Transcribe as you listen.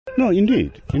No,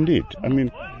 indeed. I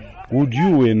mean, would you,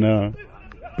 when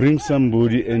bring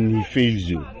somebody and he fails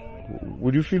you,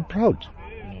 would you feel proud?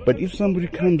 But if somebody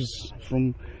comes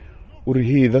from,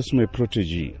 hey, that's my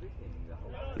protege,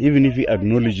 even if he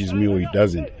acknowledges me or he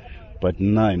doesn't, but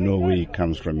now I know where he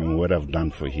comes from and what I've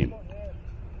done for him.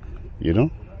 You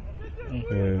know?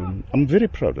 I'm very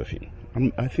proud of him.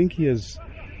 I think he has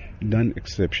done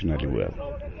exceptionally well.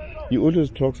 He always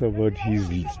talks about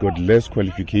he's got less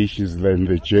qualifications than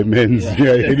the Germans.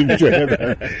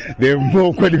 They have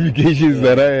more qualifications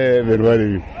than I have and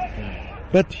whatever.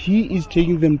 But he is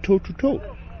taking them toe to toe.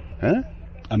 Huh?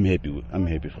 I'm happy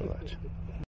for that.